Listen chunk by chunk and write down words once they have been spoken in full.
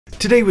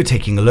Today we're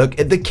taking a look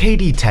at the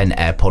KD10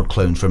 AirPod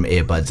clones from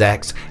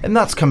earbudsx, and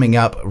that's coming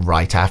up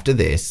right after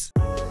this.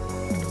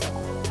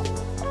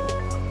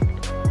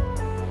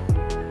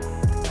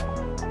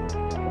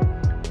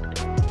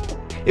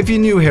 If you're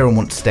new here and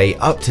want to stay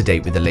up to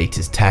date with the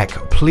latest tech,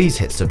 please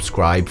hit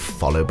subscribe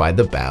followed by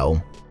the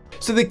bell.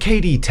 So the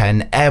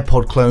KD10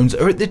 AirPod clones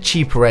are at the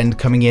cheaper end,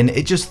 coming in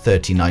at just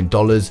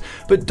 $39,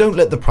 but don't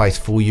let the price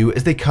fool you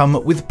as they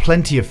come with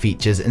plenty of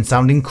features and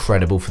sound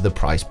incredible for the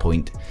price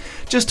point.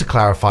 Just to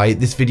clarify,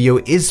 this video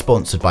is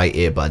sponsored by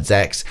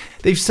earbudsx.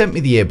 They've sent me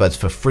the earbuds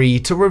for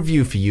free to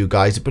review for you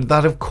guys, but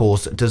that of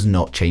course does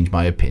not change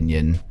my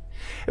opinion.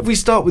 If we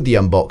start with the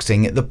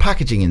unboxing, the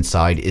packaging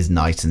inside is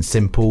nice and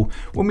simple.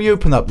 When we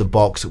open up the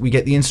box, we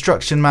get the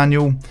instruction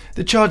manual,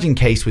 the charging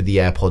case with the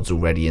AirPods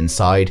already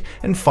inside,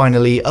 and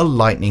finally a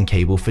lightning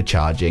cable for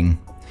charging.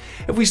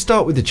 If we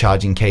start with the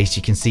charging case,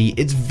 you can see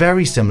it's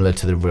very similar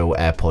to the real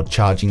AirPod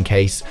charging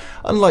case.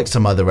 Unlike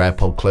some other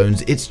AirPod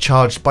clones, it's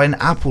charged by an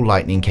Apple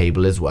lightning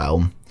cable as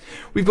well.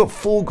 We've got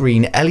 4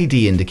 green LED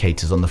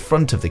indicators on the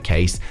front of the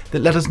case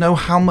that let us know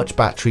how much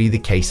battery the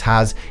case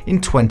has in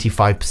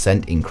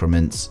 25%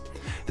 increments.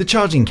 The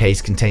charging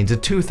case contains a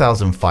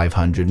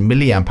 2500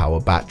 mAh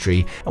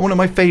battery, and one of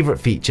my favourite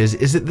features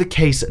is that the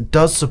case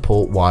does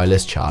support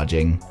wireless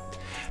charging.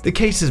 The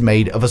case is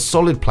made of a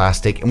solid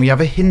plastic and we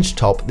have a hinged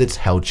top that's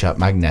held shut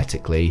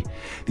magnetically.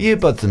 The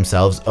earbuds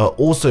themselves are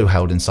also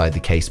held inside the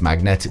case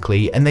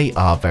magnetically and they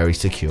are very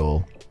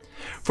secure.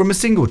 From a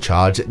single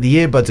charge, the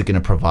earbuds are going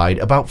to provide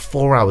about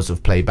 4 hours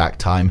of playback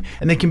time,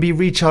 and they can be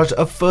recharged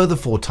a further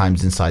 4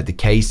 times inside the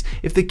case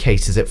if the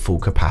case is at full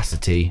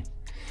capacity.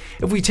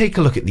 If we take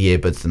a look at the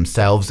earbuds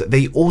themselves,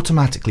 they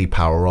automatically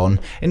power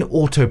on and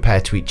auto pair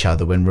to each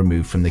other when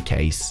removed from the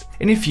case.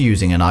 And if you're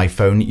using an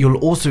iPhone, you'll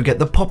also get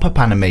the pop-up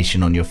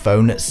animation on your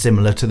phone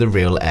similar to the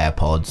real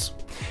AirPods.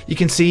 You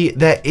can see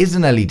there is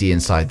an LED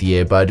inside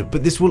the earbud,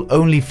 but this will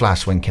only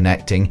flash when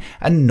connecting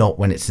and not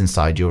when it's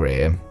inside your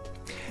ear.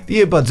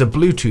 The earbuds are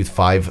Bluetooth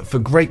 5 for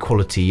great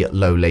quality,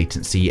 low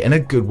latency and a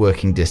good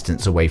working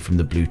distance away from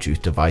the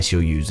Bluetooth device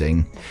you're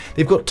using.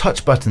 They've got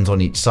touch buttons on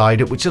each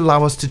side which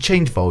allow us to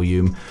change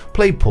volume,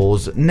 play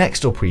pause,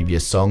 next or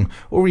previous song,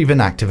 or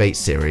even activate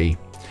Siri.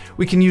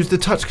 We can use the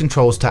touch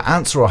controls to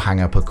answer or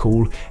hang up a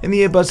call, and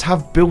the earbuds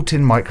have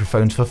built-in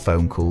microphones for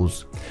phone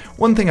calls.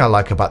 One thing I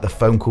like about the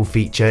phone call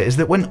feature is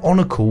that when on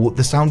a call,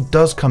 the sound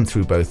does come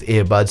through both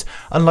earbuds,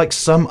 unlike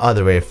some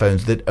other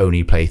earphones that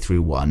only play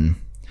through one.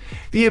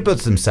 The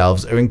earbuds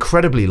themselves are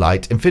incredibly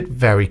light and fit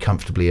very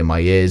comfortably in my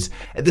ears.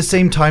 At the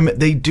same time,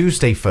 they do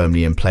stay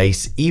firmly in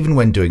place even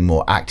when doing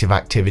more active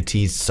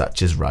activities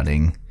such as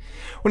running.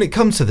 When it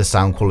comes to the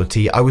sound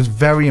quality, I was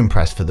very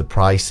impressed for the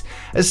price.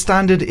 As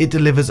standard, it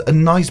delivers a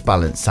nice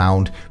balanced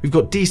sound. We've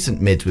got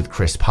decent mids with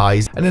crisp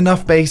highs and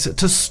enough bass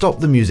to stop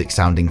the music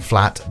sounding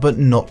flat, but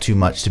not too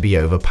much to be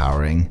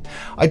overpowering.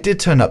 I did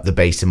turn up the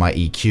bass in my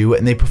EQ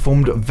and they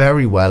performed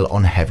very well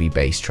on heavy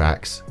bass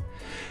tracks.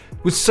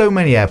 With so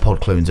many AirPod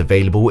clones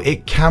available,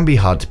 it can be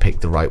hard to pick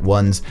the right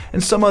ones,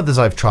 and some others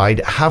I've tried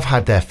have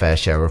had their fair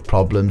share of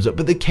problems,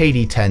 but the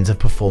KD10s have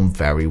performed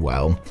very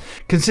well.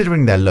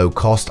 Considering their low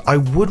cost, I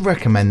would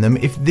recommend them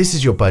if this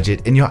is your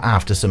budget and you're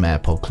after some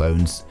AirPod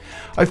clones.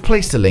 I've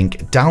placed a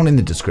link down in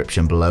the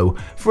description below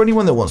for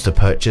anyone that wants to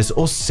purchase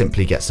or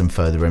simply get some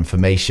further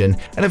information,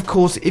 and of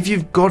course if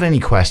you've got any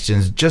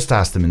questions, just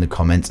ask them in the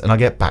comments and I'll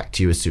get back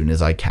to you as soon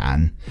as I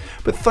can.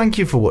 But thank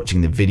you for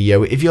watching the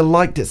video. If you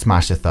liked it,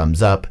 smash a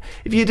thumbs up.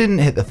 If you didn't,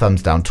 hit the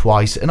thumbs down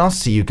twice, and I'll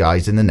see you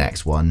guys in the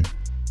next one.